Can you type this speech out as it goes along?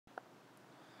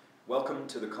Welcome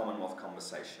to the Commonwealth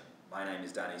Conversation. My name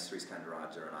is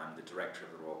Sriskandarajah and I'm the Director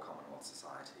of the Royal Commonwealth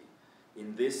Society.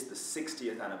 In this, the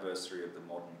 60th anniversary of the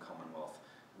modern Commonwealth,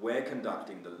 we're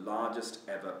conducting the largest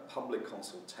ever public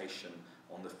consultation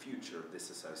on the future of this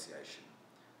association.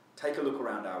 Take a look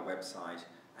around our website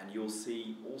and you'll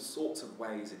see all sorts of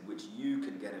ways in which you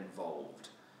can get involved.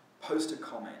 Post a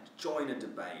comment, join a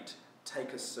debate,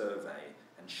 take a survey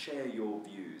and share your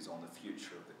views on the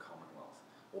future of the Commonwealth.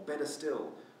 Or better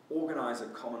still, organise a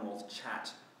Commonwealth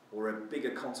chat or a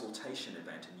bigger consultation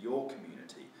event in your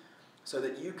community so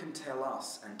that you can tell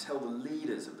us and tell the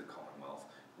leaders of the Commonwealth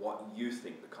what you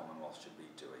think the Commonwealth should be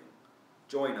doing.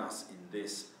 Join us in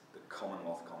this, the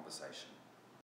Commonwealth Conversation.